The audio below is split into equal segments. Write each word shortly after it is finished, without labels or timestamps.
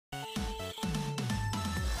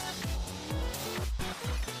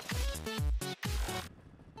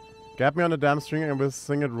Get me on the damn string and we'll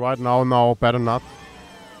sing it right now. No, better not.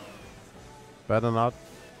 Better not.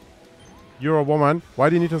 You're a woman. Why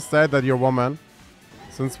do you need to say that you're a woman?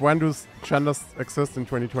 Since when do genders exist in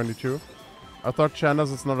 2022? I thought genders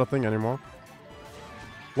is not a thing anymore.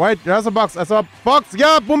 Wait, there's a box. I saw a box.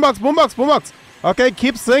 Yeah, boombox, boombox, boombox. Okay,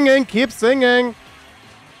 keep singing, keep singing.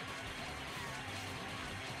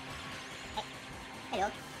 Hello.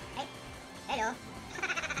 Hey. Hello.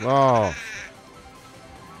 Wow.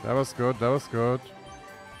 That was good, that was good.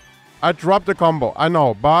 I dropped the combo, I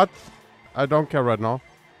know, but I don't care right now.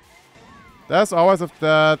 There's always if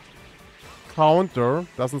that counter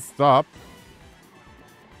doesn't stop.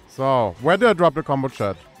 So, where did I drop the combo,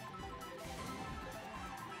 chat?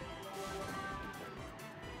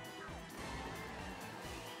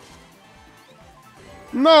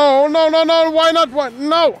 No, no, no, no, why not? Why?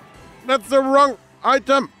 No! That's the wrong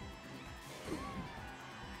item.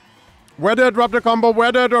 Where did I drop the combo?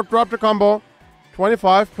 Where did I drop the combo?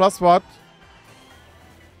 25 plus what?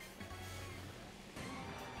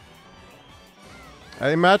 I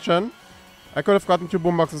imagine I could have gotten 2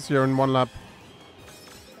 boomboxes here in 1 lap.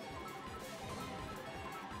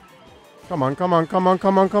 Come on, come on, come on,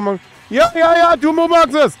 come on, come on. Yeah, yeah, yeah, 2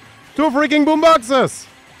 boomboxes! 2 freaking boomboxes!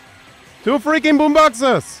 2 freaking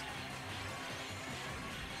boomboxes!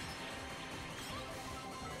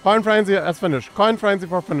 Coin Frenzy as finish. Coin Frenzy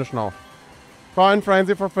for finish now. Coin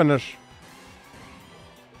Frenzy for finish.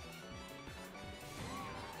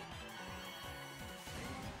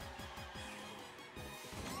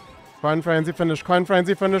 Coin Frenzy finish. Coin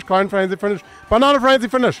Frenzy finish. Coin Frenzy finish. Banana Frenzy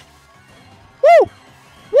finish. Woo!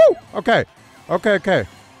 Woo! Okay. Okay, okay.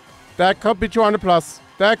 That could be 200 plus.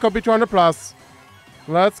 That could be 200 plus.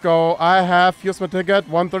 Let's go. I have used my ticket.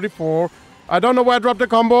 134. I don't know where I dropped the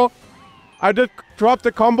combo. I did drop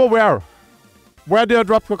the combo where? Where did I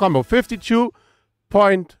drop the combo?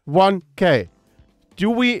 52.1k. Do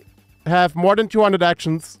we have more than 200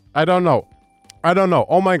 actions? I don't know. I don't know.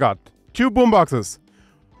 Oh my god. 2 boomboxes.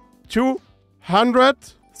 200.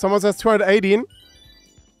 Someone says 218.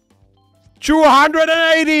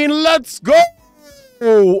 218. Let's go.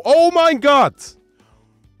 Oh my god.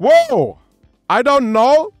 Whoa. I don't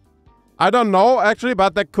know. I don't know actually,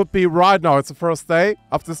 but that could be right now. It's the first day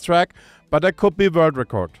of this track. But that could be world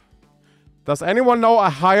record. Does anyone know a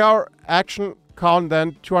higher action count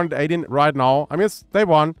than 218 right now? I mean, it's day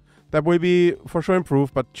 1. That will be for sure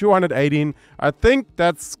improved. But 218, I think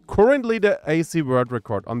that's currently the AC world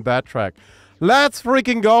record on that track. Let's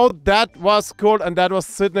freaking go. That was cool. And that was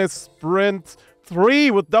Sydney Sprint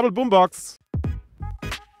 3 with double boombox.